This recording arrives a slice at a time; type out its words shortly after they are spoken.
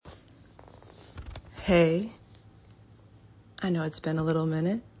Hey, I know it's been a little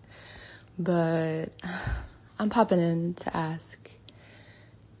minute, but I'm popping in to ask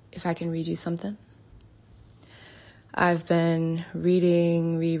if I can read you something. I've been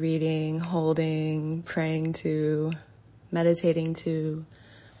reading, rereading, holding, praying to, meditating to,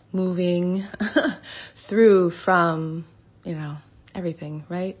 moving through from, everything,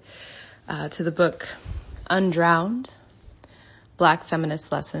 right? To the book Undrowned, Black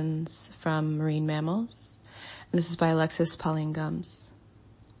Feminist Lessons from Marine Mammals. And this is by Alexis Pauline Gumbs.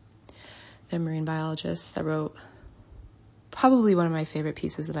 They're a marine biologist that wrote probably one of my favorite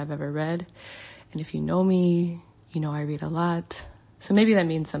pieces that I've ever read. And if you know me, you know I read a lot. So maybe that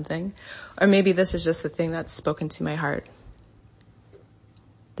means something. Or maybe this is just the thing that's spoken to my heart.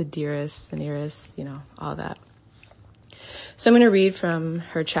 The dearest, the nearest, all that. So I'm going to read from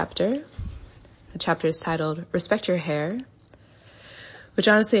her chapter. The chapter is titled Respect Your Hair, which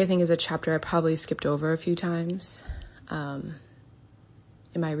honestly I think is a chapter I probably skipped over a few times in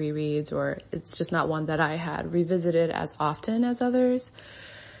my rereads, or it's just not one that I had revisited as often as others.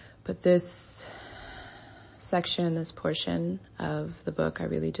 But this section, this portion of the book, I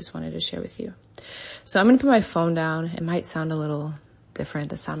really just wanted to share with you. So I'm going to put my phone down. It might sound a little different.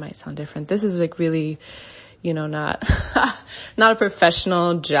 The sound might sound different. This is like really, not, not a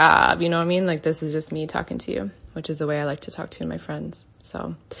professional job. You know what I mean? Like this is just me talking to you, which is the way I like to talk to my friends. So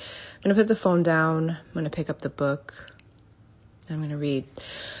I'm going to put the phone down. I'm going to pick up the book. I'm going to read.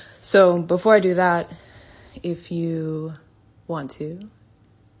 So before I do that, if you want to,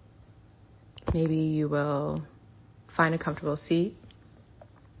 maybe you will find a comfortable seat.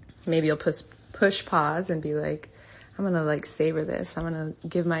 Maybe you'll push pause and be like, I'm going to savor this. I'm going to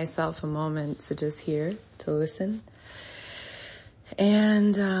give myself a moment to just hear, to listen.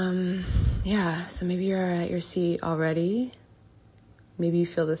 And, so maybe you're at your seat already. Maybe you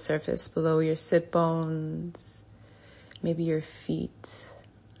feel the surface below your sit bones. Maybe your feet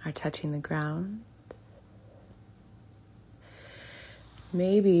are touching the ground.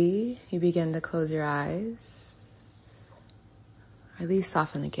 Maybe you begin to close your eyes, or at least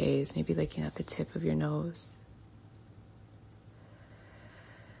soften the gaze, maybe looking at the tip of your nose.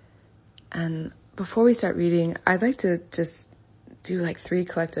 And before we start reading, I'd like to just do 3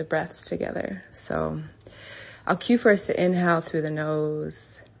 collective breaths together. So I'll cue for us to inhale through the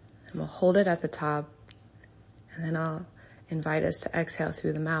nose, and we'll hold it at the top, and then I'll invite us to exhale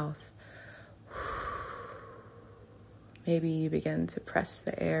through the mouth. Maybe you begin to press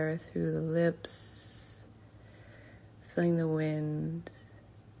the air through the lips, feeling the wind,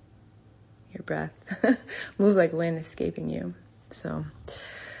 your breath move like wind escaping you. So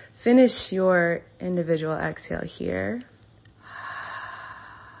finish your individual exhale here.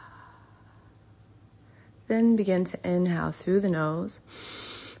 Then begin to inhale through the nose,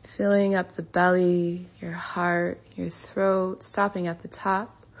 filling up the belly, your heart, your throat, stopping at the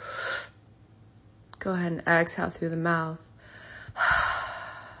top. Go ahead and exhale through the mouth.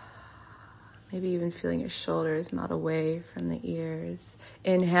 Maybe even feeling your shoulders melt away from the ears.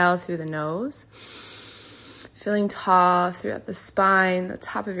 Inhale through the nose, feeling tall throughout the spine, the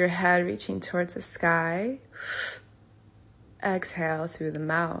top of your head reaching towards the sky. Exhale through the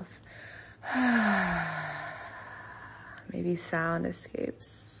mouth. Maybe sound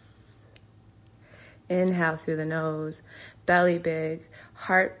escapes. Inhale through the nose, belly big,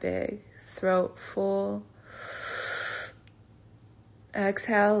 heart big, throat full.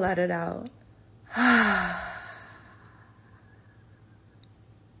 Exhale, let it out.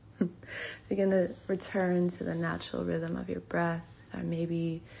 Begin to return to the natural rhythm of your breath, or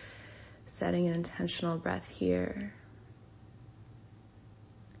maybe setting an intentional breath here.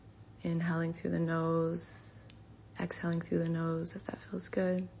 Inhaling through the nose, exhaling through the nose if that feels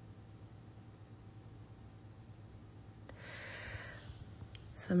good.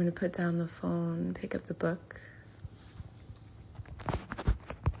 So I'm going to put down the phone, pick up the book,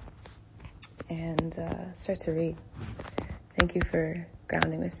 and start to read. Thank you for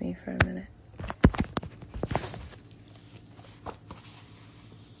grounding with me for a minute.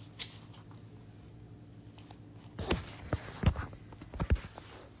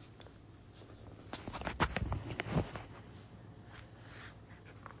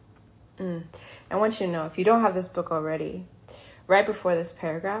 I want you to know, if you don't have this book already, right before this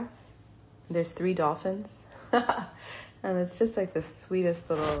paragraph, there's 3 dolphins. And it's just the sweetest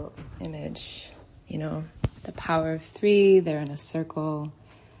little image, the power of 3. They're in a circle.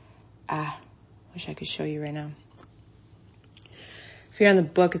 Wish I could show you right now. If you're on the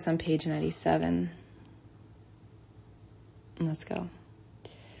book, it's on page 97. Let's go.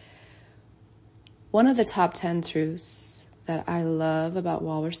 One of the top 10 truths that I love about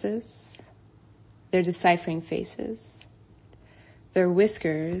walruses They're deciphering faces. Their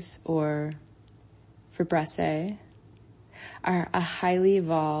whiskers, or vibrissae, are a highly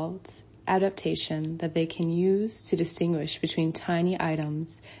evolved adaptation that they can use to distinguish between tiny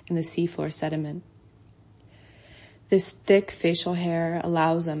items in the seafloor sediment. This thick facial hair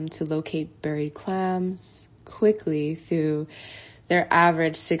allows them to locate buried clams quickly through their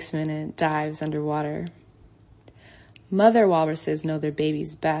average 6-minute dives underwater. Mother walruses know their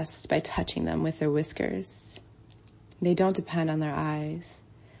babies best by touching them with their whiskers. They don't depend on their eyes.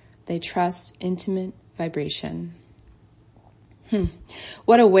 They trust intimate vibration.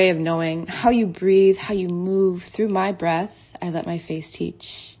 What a way of knowing. How you breathe, how you move. Through my breath, I let my face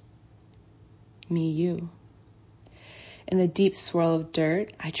teach me you. In the deep swirl of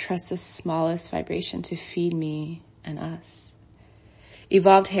dirt, I trust the smallest vibration to feed me and us.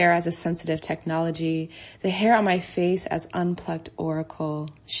 Evolved hair as a sensitive technology, the hair on my face as unplucked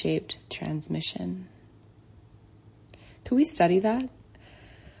oracle-shaped transmission. Could we study that?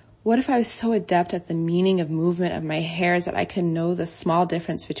 What if I was so adept at the meaning of movement of my hairs that I could know the small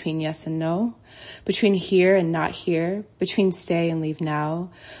difference between yes and no, between here and not here, between stay and leave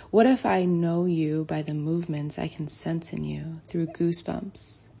now? What if I know you by the movements I can sense in you through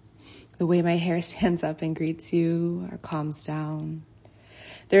goosebumps, the way my hair stands up and greets you or calms down?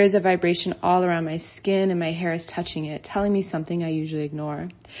 There is a vibration all around my skin and my hair is touching it, telling me something I usually ignore.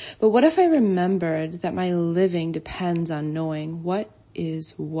 But what if I remembered that my living depends on knowing what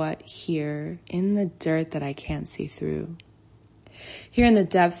is what here in the dirt that I can't see through? Here in the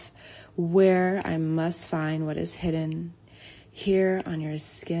depth where I must find what is hidden. Here on your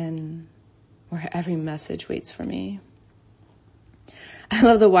skin where every message waits for me. I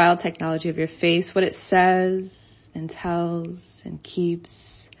love the wild technology of your face, what it says and tells and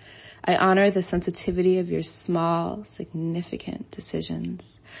keeps. I honor the sensitivity of your small, significant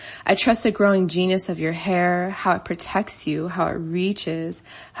decisions. I trust the growing genius of your hair, how it protects you, how it reaches,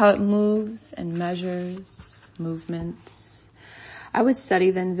 how it moves and measures movements. I would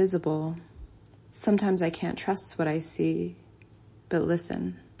study the invisible. Sometimes I can't trust what I see, but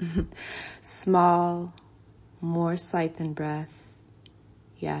listen. Small, more slight than breath.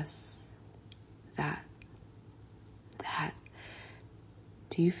 Yes, that.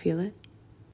 Do you feel it?